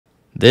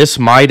This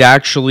might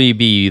actually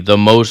be the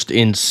most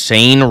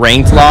insane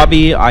ranked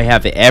lobby I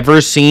have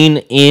ever seen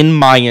in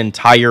my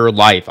entire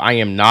life. I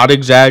am not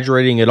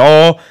exaggerating at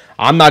all.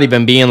 I'm not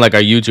even being like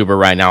a YouTuber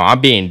right now. I'm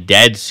being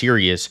dead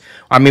serious.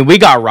 I mean, we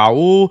got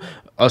Raul,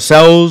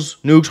 Cells,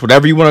 Nukes,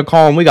 whatever you want to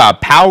call him. We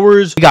got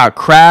Powers. We got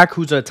Crack,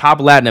 who's a top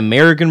Latin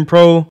American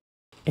pro.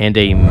 And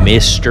a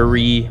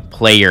mystery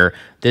player.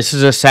 This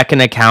is a second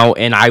account,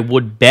 and I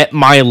would bet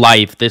my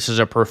life this is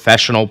a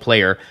professional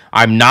player.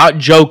 I'm not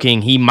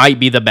joking. He might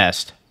be the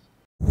best.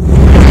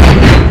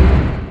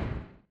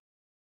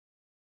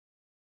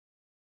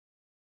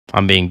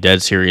 I'm being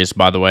dead serious,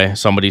 by the way.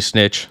 Somebody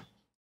snitch.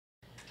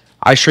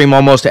 I stream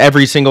almost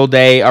every single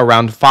day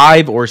around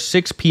 5 or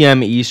 6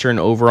 p.m. Eastern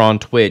over on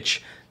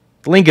Twitch.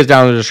 The link is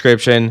down in the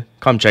description.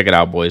 Come check it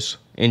out, boys.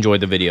 Enjoy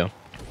the video.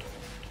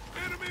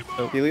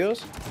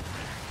 Helios?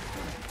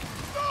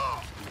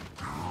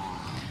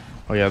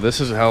 Oh yeah, this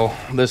is hell.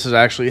 This is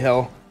actually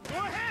hell.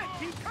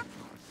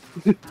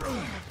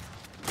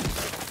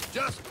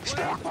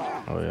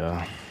 Oh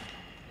yeah.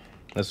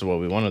 This is what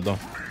we wanted though.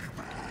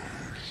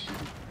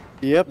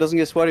 Yep, doesn't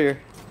get sweatier.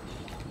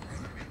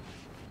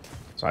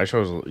 So I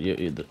chose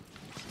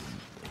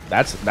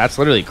that's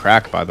literally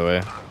Crack, by the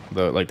way.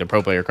 The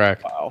pro player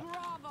Crack. Wow.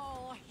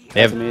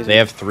 They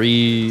have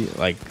 3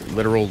 like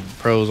literal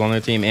pros on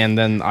their team, and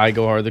then I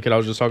Go Hard, the kid I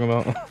was just talking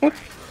about.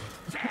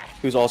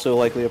 Who's also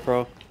likely a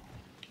pro.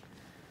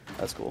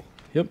 That's cool.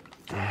 Yep.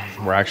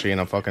 We're actually in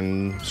a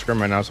fucking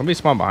scrim right now. Somebody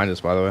spawned behind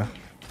us, by the way.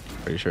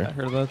 Pretty sure. I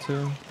heard that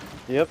too.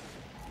 Yep.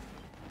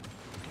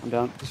 I'm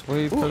down. Just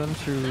wait for them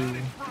to.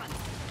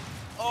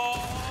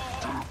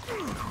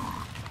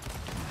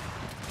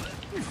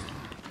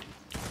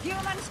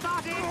 Human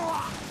spotted!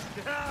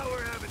 Now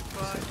we're having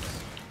fun.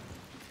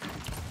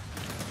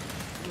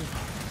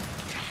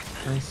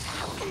 Nice.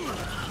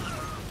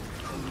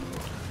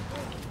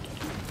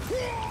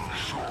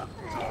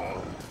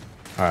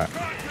 Alright.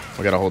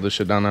 We gotta hold this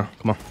shit down now.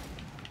 Come on.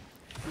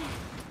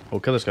 Oh,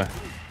 kill this guy.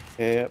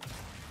 Yep.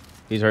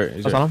 He's hurt.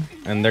 He's hurt. On him?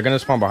 And they're gonna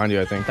spawn behind you,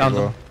 I think. Down As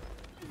well.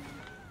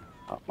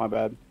 Oh, my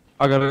bad.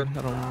 I got it.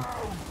 I don't.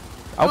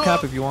 I'll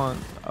cap if you want.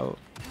 Oh.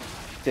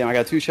 Damn, I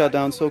got 2 shot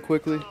down so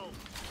quickly.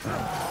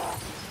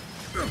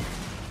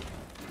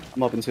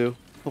 I'm up in 2.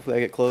 Hopefully I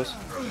get close.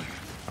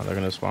 Oh, they're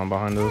gonna spawn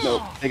behind us.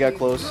 Nope, they got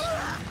close.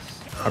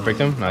 I break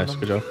them. Nice.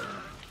 Good job.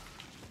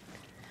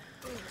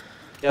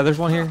 Yeah, there's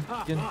one here.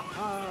 Again.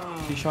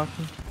 He shocked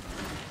me.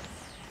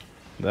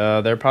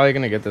 They're probably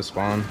gonna get this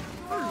spawn.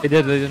 They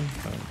did. They did.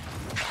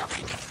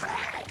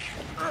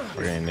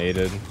 We're getting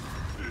naded.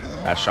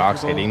 That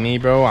shock's hitting me,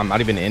 bro. I'm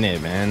not even in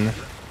it, man.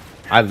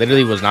 I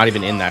literally was not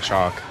even in that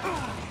shock.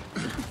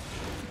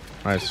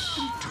 Nice.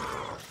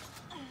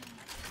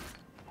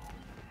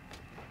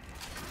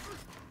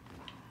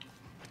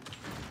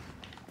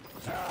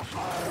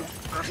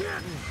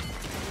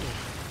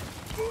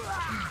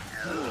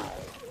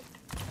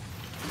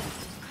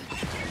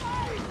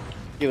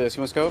 Helios,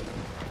 you want to scope?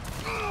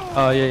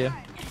 Yeah, yeah.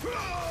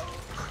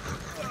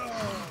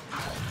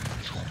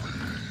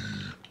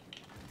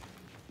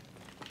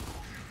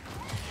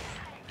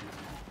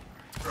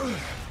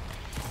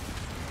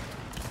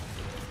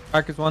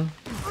 Crack is one.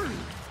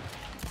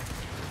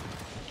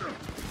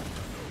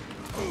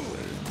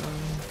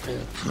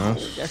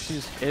 Nice. He actually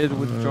just hit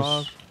with the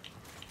draw.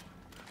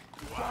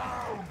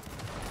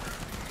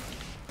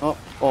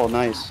 Oh,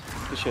 nice.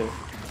 Good shit.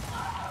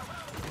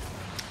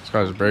 This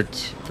guy's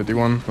bricked.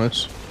 51.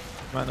 Nice.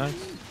 Right, nice.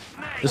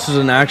 This is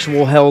an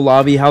actual hell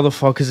lobby. How the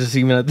fuck is this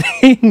even a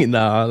thing?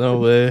 Nah, no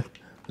way.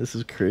 This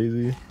is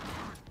crazy.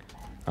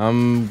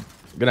 I'm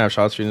gonna have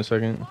shots for you in a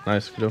second.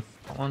 Nice, good job.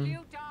 One.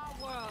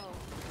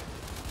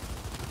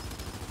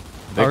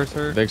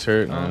 Vic's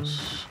hurt.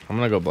 Nice. I'm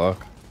gonna go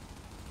block.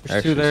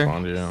 There's 2 there.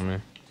 Spawned you on me.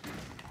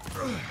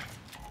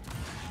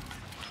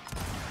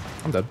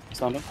 I'm dead.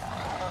 Stunned him.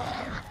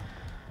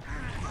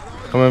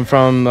 Coming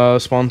from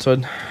spawn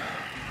side.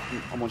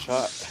 I'm 1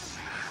 shot.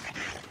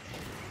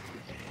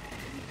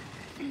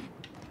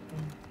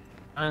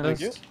 Thank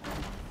you.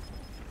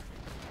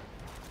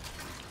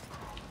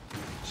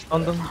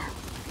 Stunned them.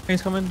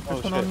 Things coming.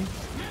 There's one on me.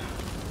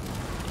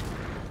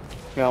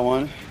 Got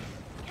 1.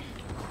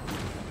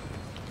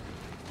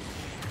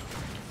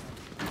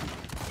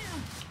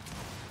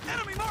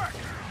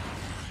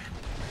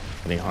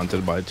 Getting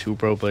hunted by 2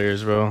 pro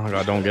players, bro. Like,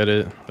 I don't get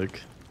it.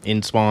 Like,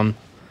 in spawn.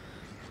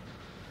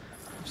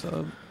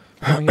 So,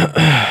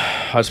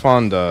 I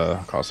spawned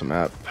across the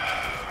map.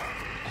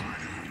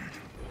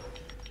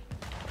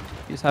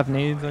 you just have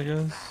nades, I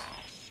guess.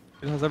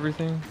 It has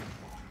everything.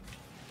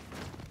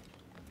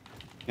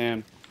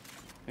 Damn.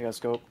 I got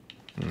scope.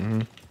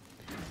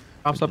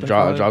 Drops up in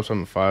Drops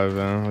on 5,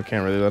 I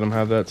can't really let them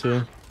have that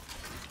too.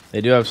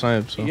 They do have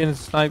snipes, so. You getting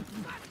sniped.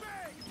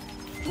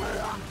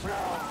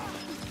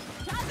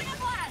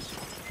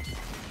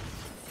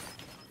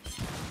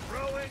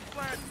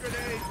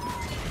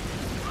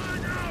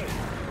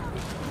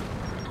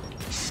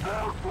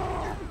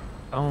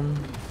 I don't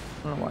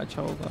know why I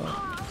chose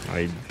that.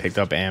 I picked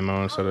up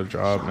ammo instead of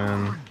drop,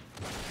 man.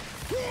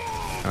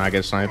 And I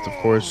get sniped, of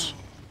course.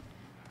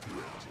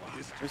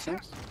 Where's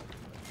next?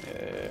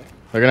 Yeah.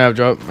 They're gonna have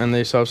drop and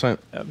they self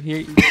snipe. Yep,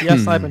 he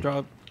has snipe and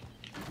drop.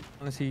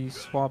 Unless he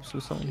swaps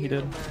with someone. He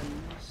did.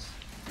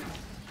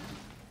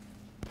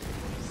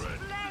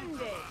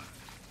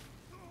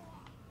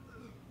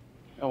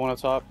 Got one up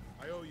top.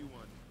 I owe you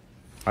one.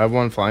 I have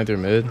one flying through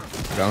mid.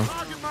 Down.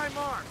 Target my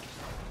mark.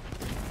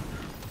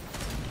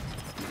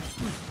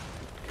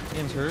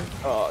 Ian's hurt.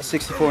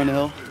 64 in the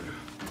hill.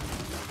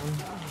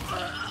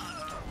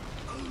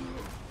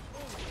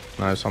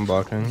 Nice, I'm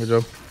blocking. Good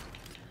job.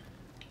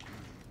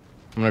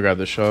 I'm gonna grab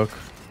the shock.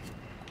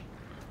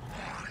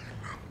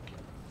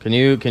 Can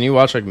you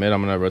watch like mid?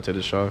 I'm gonna rotate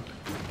the shock.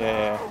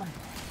 Yeah.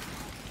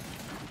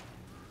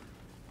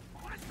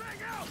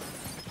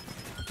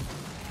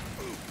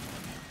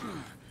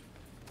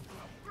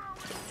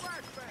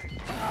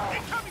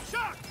 Incoming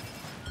shot.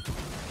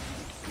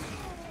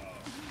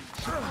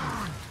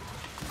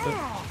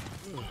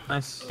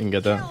 Nice. You can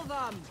get that. Kill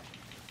them.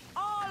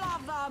 All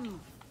of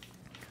them.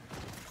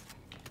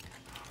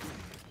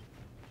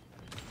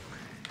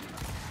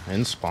 They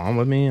didn't spawn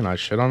with me and I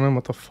shit on them.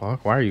 What the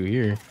fuck? Why are you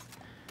here?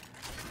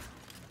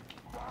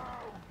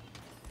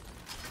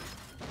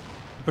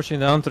 Pushing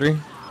down 3.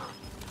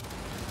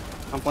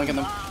 I'm flanking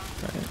them.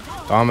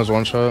 Dom is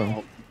one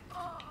shot.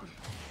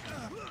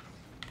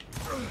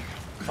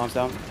 Bomb's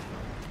down.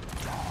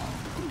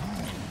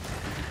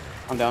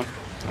 I'm down.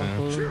 Yeah.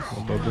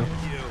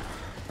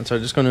 That's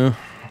right, just gonna.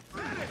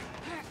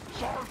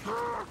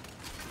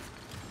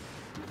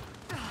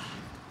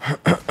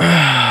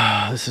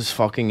 This is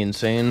fucking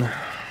insane.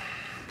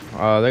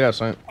 They got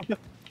sight.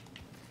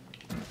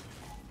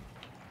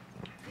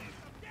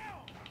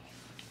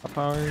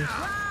 Powers.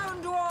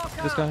 Round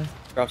walker. This guy.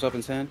 Drops up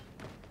in sand.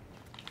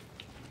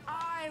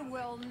 I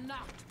will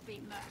not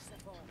be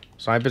merciful.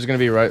 Snipe is gonna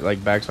be right,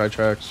 like backside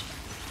tracks.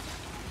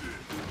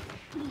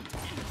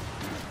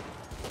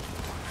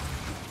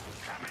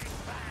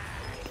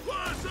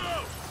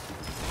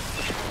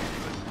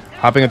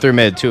 Hopping it through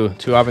mid, two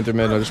hopping through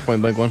mid. I just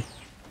point blank one.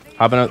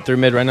 Hopping up through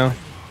mid right now.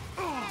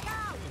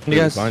 You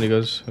guys. Behind he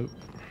goes.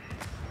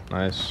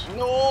 Nice.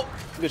 No.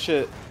 Good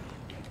shit.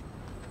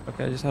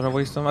 Okay, I just had to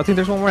waste them. I think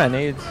there's one more at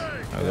nades.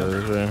 Oh,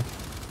 there's right.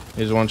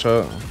 He's one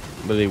shot.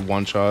 Literally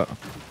one shot.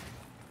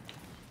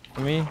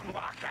 For me.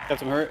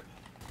 Kept him hurt.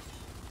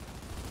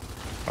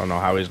 I don't know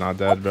how he's not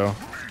dead, bro.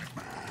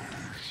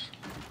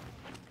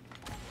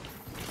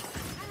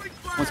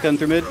 One's cutting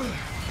through mid.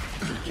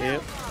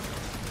 Yep.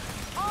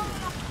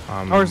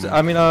 Powers.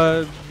 I mean,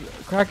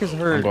 Crack is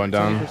hurt. I'm going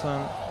down.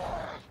 20%.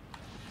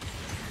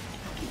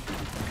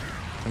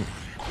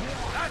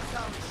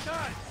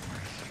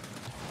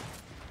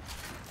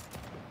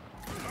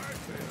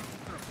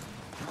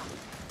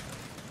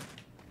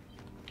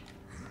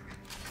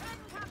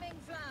 Incoming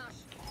flash.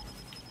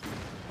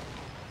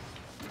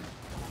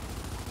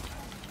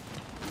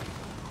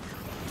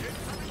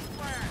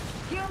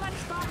 Human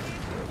spotted.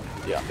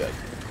 Yeah, I'm dead.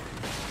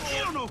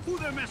 You don't know who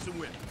they're messing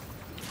with.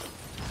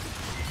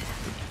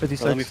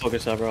 56. Let me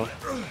focus up, bro.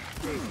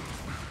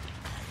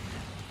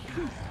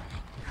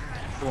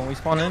 When we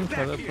spawn in,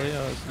 try to play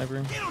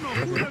sniper.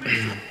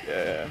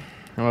 Yeah.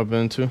 I'm up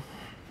into.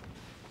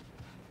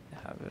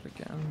 Have it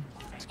again.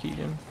 It's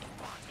Keegan.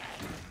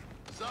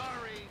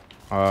 Sorry.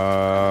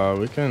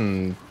 We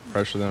can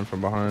pressure them from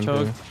behind.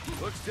 Choke. Too.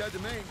 Looks dead to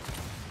me.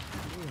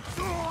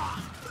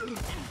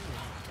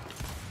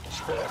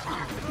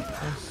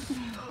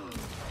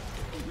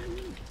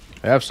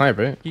 They have snipe,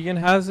 right? Keegan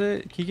has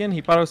it. Keegan,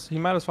 he might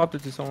have swapped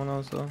it to someone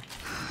else though.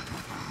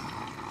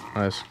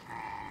 Nice.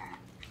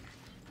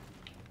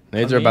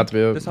 Nades On are me, about to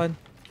be up. This side.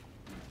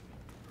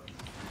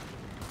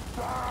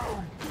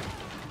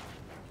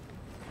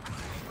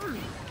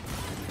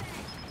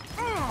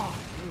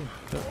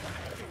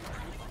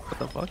 What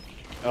the fuck?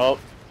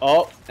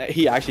 Oh,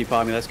 he actually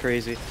popped me. That's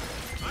crazy.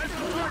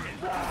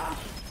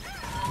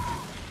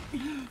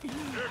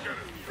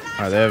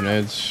 Alright, they have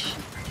nades.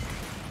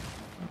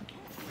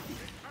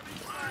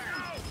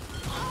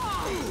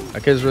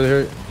 That kid's really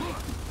hurt.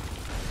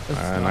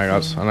 And I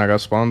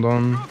got spawned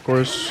on, of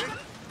course.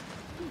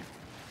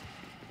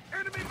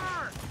 Enemy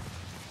mark.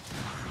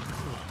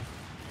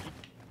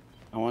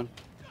 No one.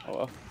 Oh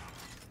well.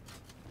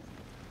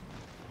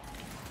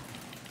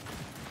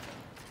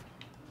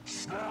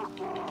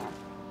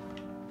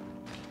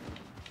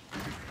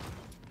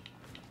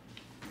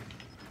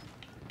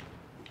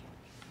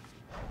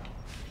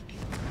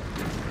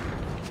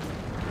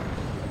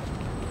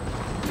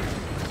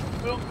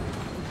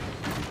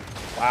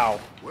 Wow.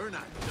 We're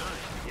not done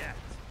yet.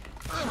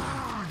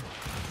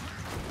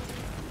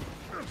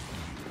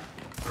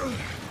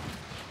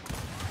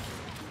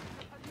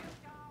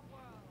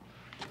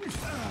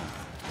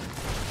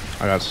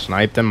 I got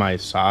sniped in my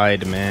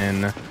side,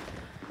 man.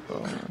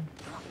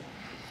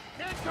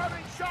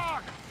 Incoming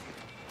shock.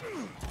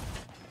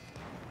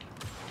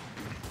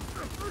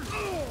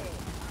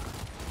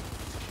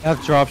 I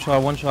have drop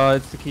shot, one shot.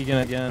 It's the Keegan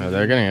again.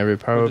 They're getting every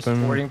power They're weapon.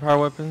 just sporting power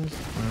weapons.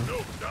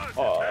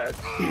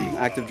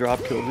 Active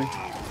drop killed me.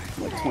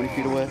 Like 20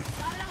 feet away.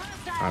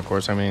 Of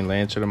course, I mean,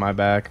 Lancer to my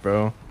back,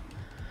 bro.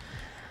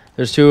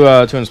 There's two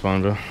in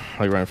spawn, bro.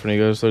 Like right in front of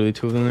you guys. Literally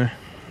two of them there.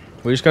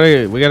 We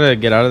gotta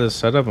get out of this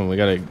setup and we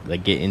gotta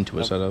like get into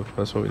a setup.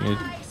 That's what we need.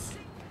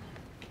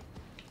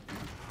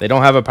 They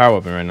don't have a power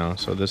weapon right now,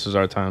 so this is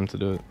our time to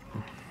do it.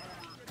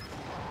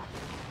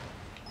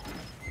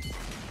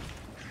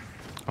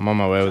 I'm on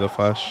my way with a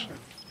flash.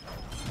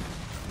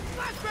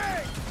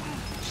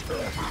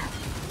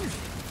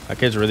 That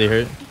kid's really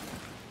hurt.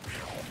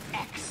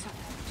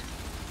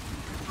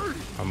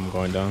 I'm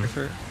going down.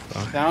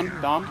 Down.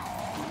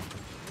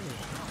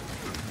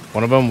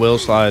 One of them will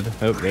slide.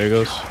 Oh, there he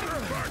goes.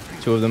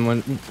 Two of them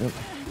went. Yep.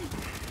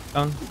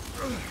 Down.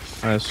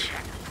 Nice.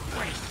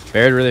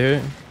 Baird really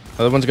hurt.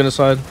 Other one's gonna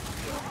slide.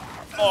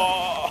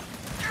 Oh,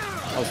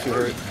 I was too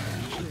hurt.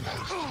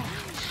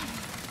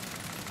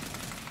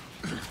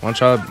 One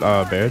shot,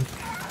 Baird.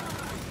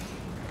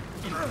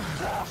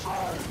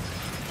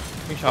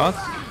 3 shots.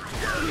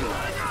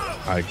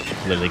 I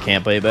literally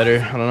can't play better.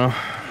 I don't know.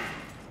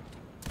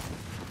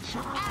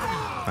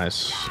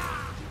 Nice.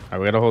 Alright,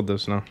 we gotta hold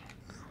this now.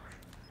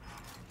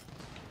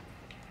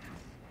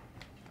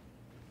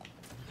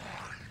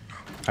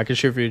 I can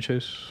shoot for you,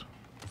 Chase.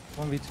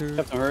 1v2.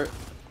 Kept him hurt.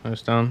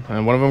 Nice down.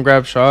 And one of them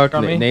grabs shock.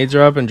 Got me. Nades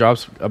are up and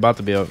drops about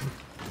to be up.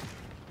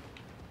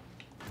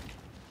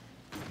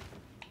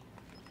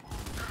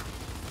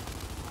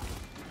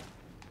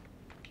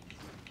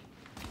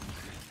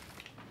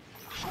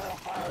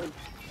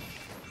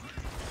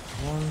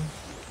 One.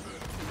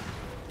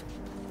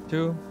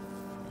 2.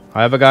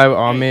 I have a guy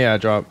on me. I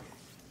drop.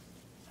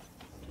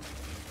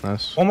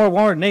 Nice. One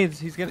more nades.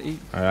 He's gonna eat.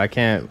 Alright, I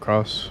can't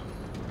cross.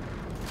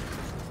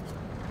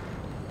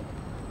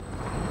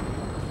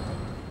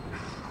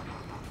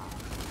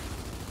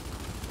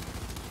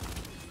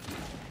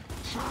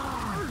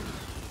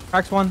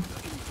 Cracks 1.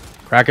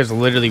 Crack is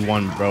literally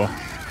one, bro.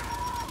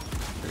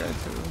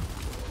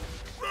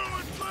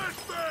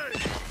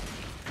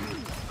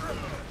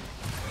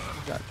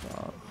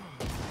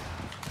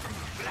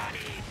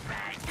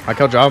 I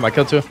killed Job. I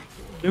killed 2.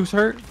 Duke's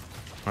hurt.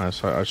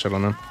 Nice. I shot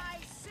on him.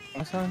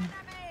 My side.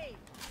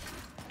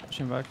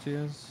 Pushing back to you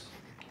guys.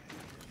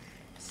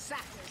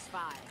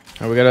 Satisfied.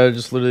 Alright, we gotta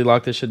just literally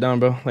lock this shit down,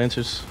 bro.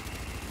 Lancers.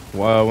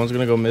 Wow, one's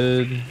gonna go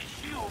mid.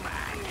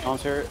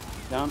 Mom's hurt.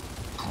 Down.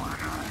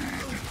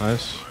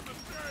 Nice.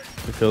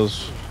 Good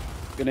kills.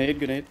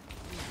 Grenade.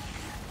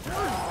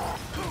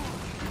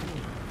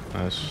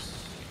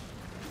 Nice.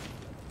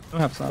 Don't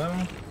have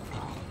side.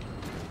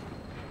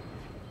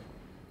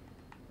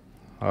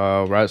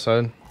 Right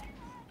side.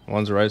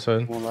 One's the right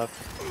side. One left.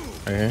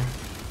 Right here.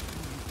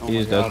 Oh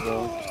He's my God, dead.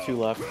 bro. There's 2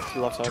 left. 2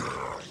 left side.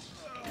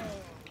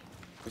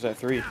 Was that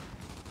 3?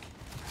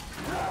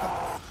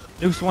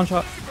 Duke's 1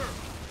 shot.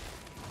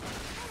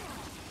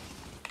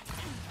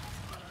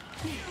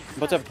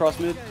 About to have a cross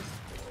mid.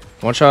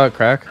 One shot,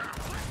 crack.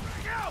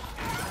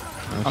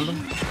 On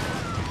them.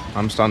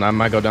 I'm stunned. I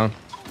might go down.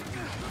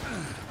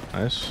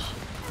 Nice.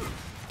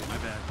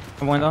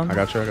 I'm going down. I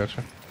got you.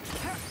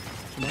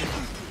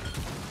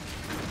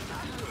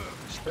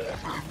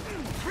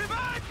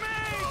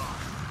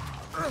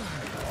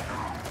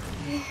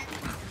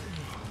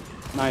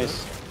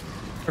 Nice.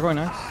 They're going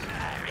next.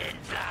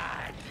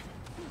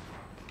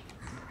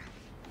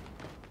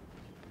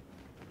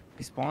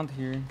 He spawned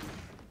here.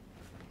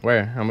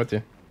 Where? I'm with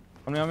you.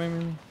 I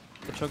mean,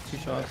 I chucked 2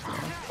 shots.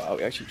 Wow,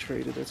 we actually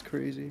traded. That's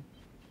crazy.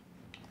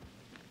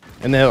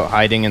 In the hill.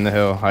 Hiding in the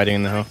hill.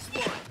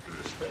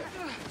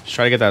 Just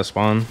try to get that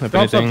spawn. If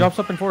anything. Drops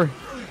up in 4.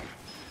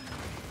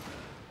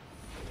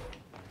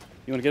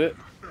 You wanna get it?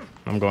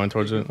 I'm going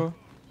towards it.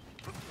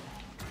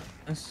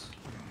 Nice.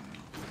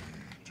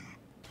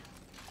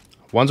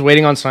 One's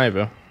waiting on snipe,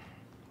 bro.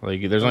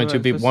 Like, there's only 2 Alright, so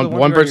people. still One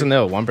one person right in the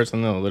hill. One person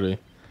in the hill, literally.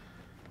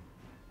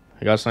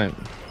 He got sniped.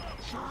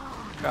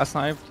 Got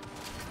sniped.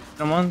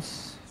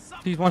 Someone's.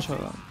 He's 1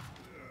 shot.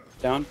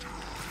 Down.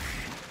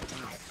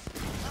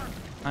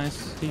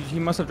 Nice. He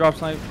must have dropped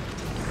snipe.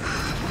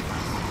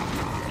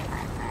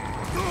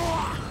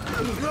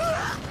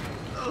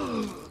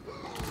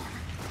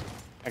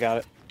 I got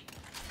it.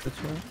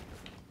 That's right.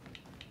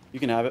 You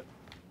can have it.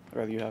 I'd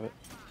rather you have it.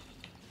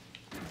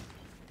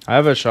 I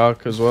have a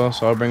shock as well,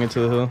 so I'll bring it to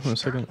the hill in a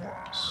second.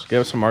 Just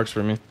give some marks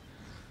for me.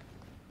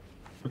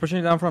 We're pushing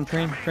it down from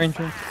train. On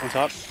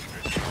top.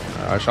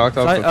 I shocked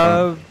off. Side,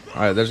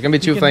 Alright, there's gonna be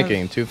 2 can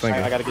flanking. have- 2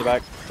 flanking. I gotta get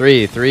back.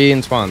 3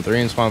 in spawn.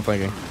 3 in spawn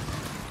flanking.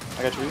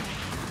 I got you.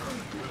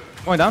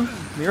 Going down.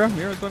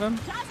 Mira's going down.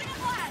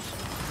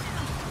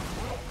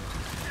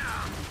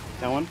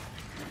 That one.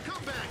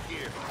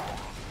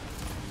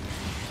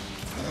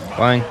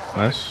 Flying.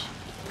 Nice.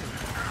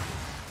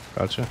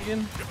 Gotcha.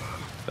 Again.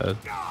 Dead.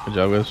 Good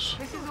job, guys.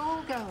 This is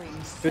all going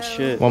Good so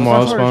shit. One more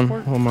out Sport, spawn.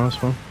 sport. One more out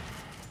spawn.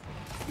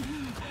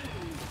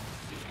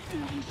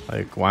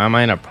 Like, why am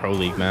I in a pro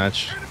league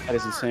match? That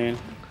is insane.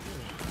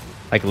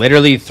 Like,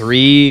 literally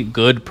 3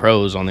 good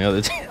pros on the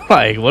other team.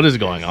 Like, what is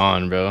going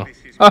on, bro?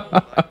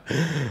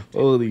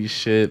 Holy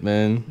shit,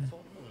 man.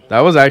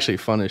 That was actually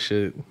fun as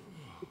shit.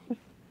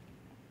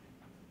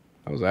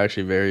 That was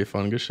actually very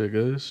fun. Good shit,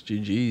 guys.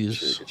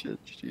 GG's. Good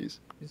shit. Jeez.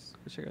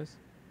 Good shit, guys.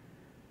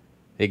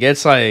 It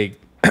gets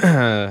like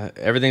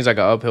everything's like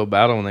an uphill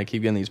battle when they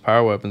keep getting these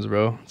power weapons,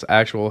 bro. It's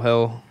actual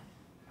hell.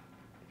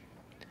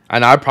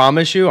 And I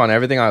promise you, on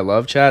everything I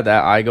love, chat,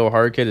 that I Go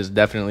Hard Kid is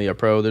definitely a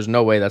pro. There's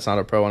no way that's not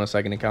a pro on a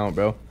second account,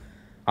 bro.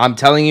 I'm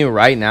telling you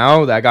right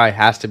now, that guy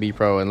has to be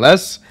pro.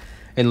 Unless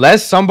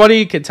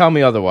somebody could tell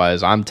me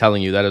otherwise, I'm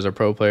telling you that is a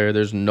pro player.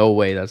 There's no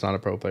way that's not a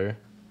pro player.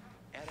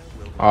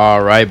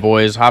 All right,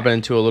 boys, hopping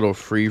into a little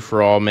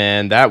free-for-all,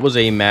 man. That was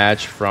a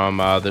match from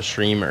the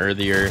stream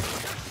earlier.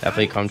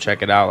 Definitely come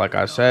check it out, like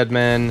I said,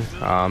 man.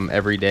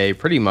 Every day,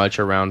 pretty much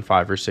around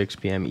 5 or 6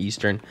 p.m.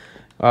 Eastern.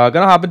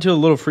 Gonna hop into a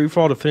little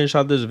free-for-all to finish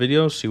out this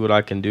video, see what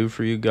I can do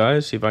for you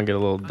guys, see if I can get a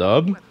little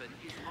dub.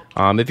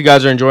 If you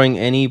guys are enjoying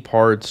any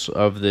parts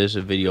of this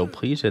video,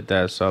 please hit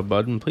that sub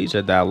button. Please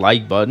hit that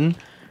like button.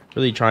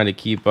 Really trying to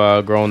keep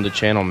growing the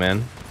channel,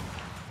 man.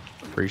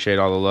 Appreciate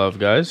all the love,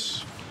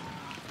 guys.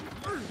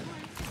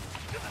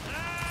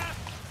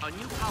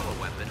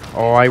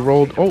 Oh, I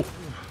rolled. Oh.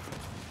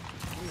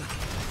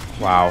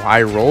 Wow,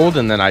 I rolled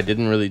and then I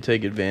didn't really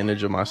take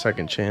advantage of my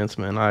second chance,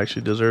 man. I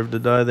actually deserved to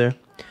die there.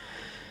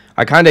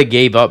 I kind of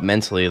gave up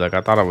mentally. Like,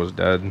 I thought I was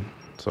dead.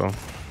 So,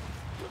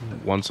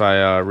 once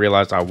I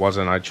realized I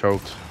wasn't, I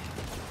choked.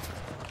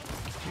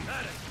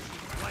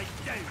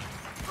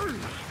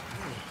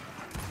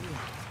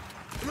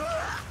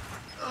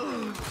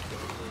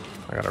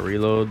 I gotta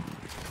reload.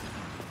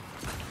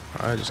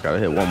 I just gotta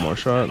hit one more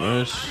shot.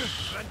 Nice.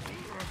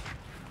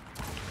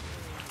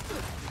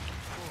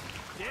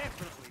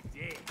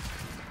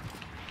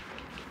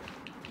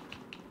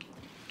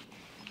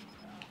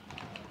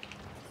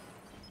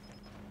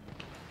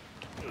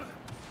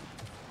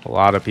 A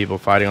lot of people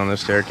fighting on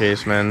this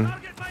staircase, man.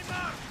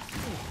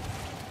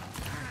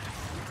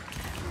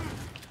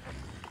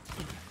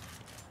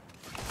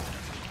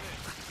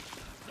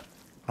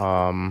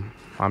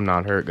 I'm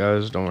not hurt,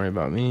 guys. Don't worry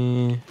about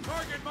me.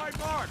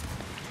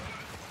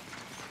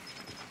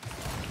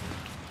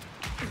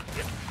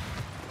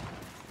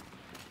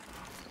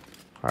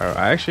 Alright,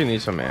 I actually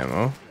need some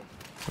ammo.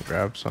 I'll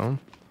grab some.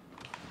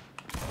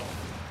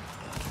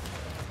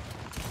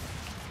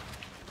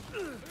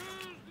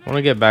 I want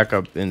to get back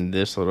up in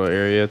this little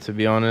area, to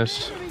be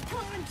honest.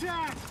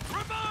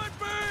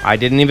 I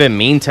didn't even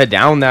mean to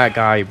down that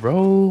guy,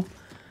 bro.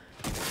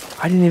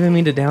 I didn't even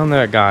mean to down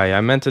that guy.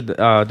 I meant to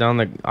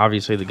down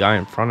obviously the guy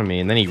in front of me,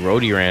 and then he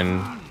roadie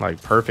ran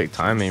like perfect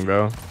timing,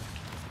 bro.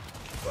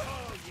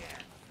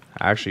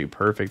 Actually,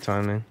 perfect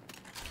timing.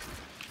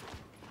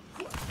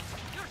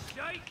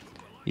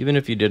 Even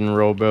if you didn't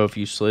roll, bro, if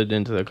you slid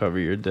into the cover,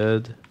 you're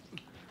dead.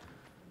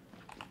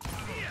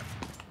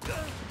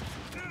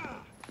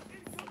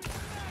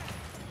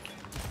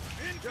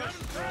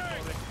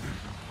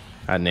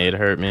 That nade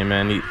hurt me,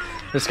 man.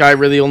 This guy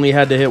really only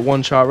had to hit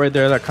one shot right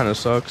there. That kind of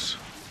sucks.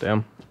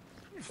 Damn.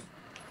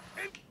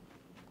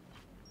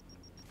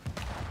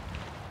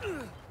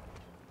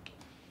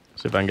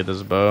 See if I can get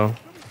this bow.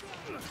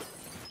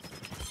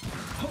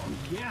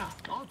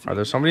 Alright,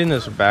 there's somebody in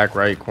this back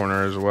right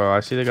corner as well.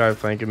 I see the guy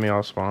flanking me.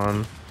 I'll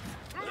spawn.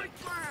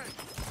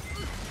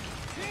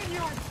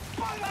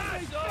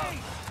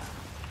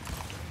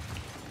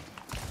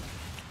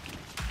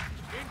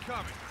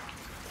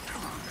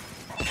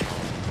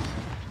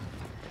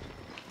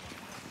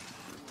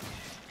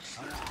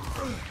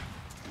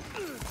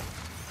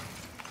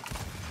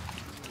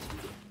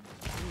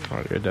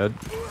 Oh, you're dead.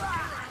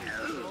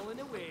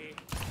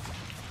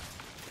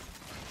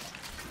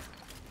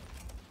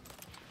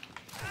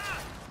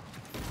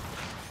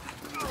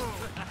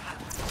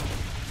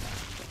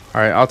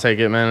 Alright, I'll take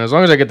it, man. As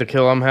long as I get the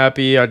kill, I'm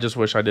happy. I just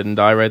wish I didn't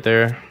die right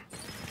there.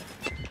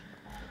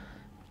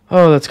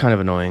 Oh, that's kind of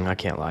annoying. I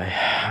can't lie.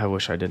 I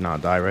wish I did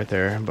not die right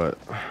there, but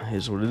it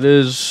is what it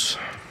is.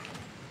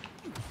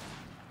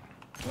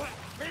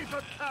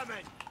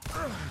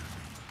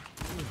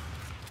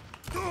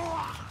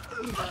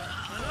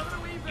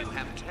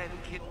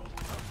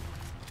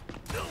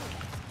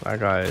 That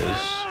guy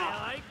is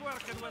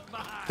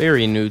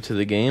very new to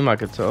the game, I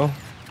could tell.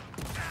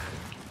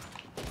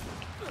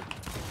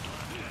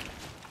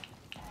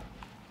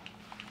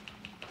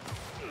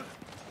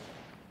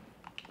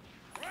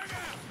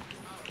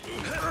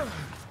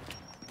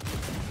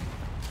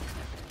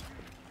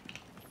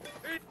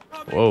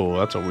 Whoa,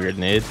 that's a weird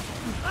nade.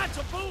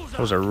 That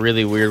was a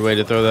really weird way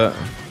to throw that.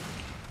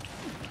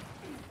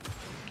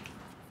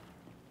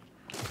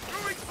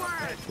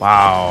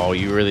 Wow,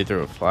 you really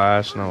threw a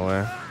flash? No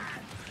way.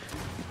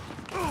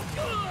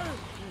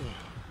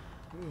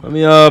 Let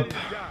me up.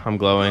 I'm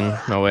glowing.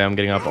 No way I'm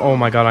getting up. Oh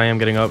my god, I am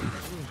getting up.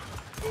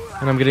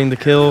 And I'm getting the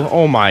kill.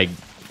 Oh my.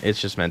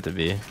 It's just meant to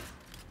be.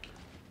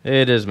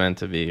 It is meant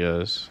to be,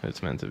 guys.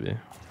 It's meant to be.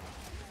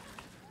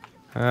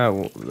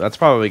 Well, that's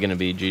probably going to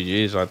be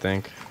GG's, I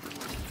think.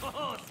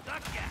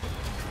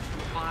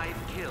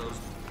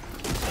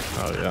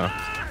 Oh,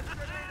 yeah.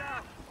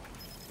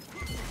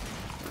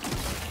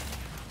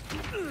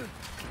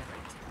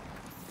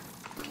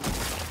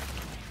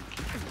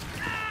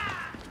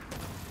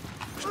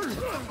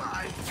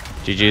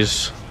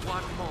 GG's.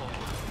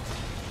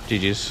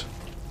 GG's.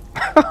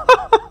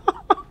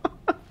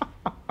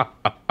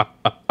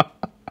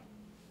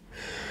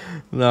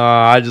 No,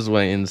 I just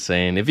went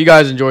insane. If you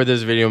guys enjoyed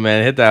this video,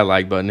 man, hit that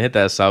like button, hit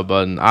that sub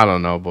button. I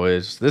don't know,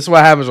 boys. This is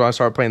what happens when I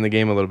start playing the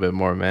game a little bit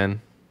more,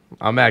 man.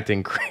 I'm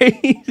acting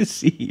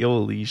crazy.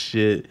 Holy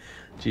shit.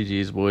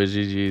 GG's, boys.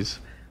 GG's.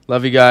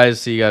 Love you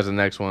guys. See you guys in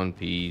the next one.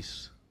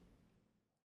 Peace.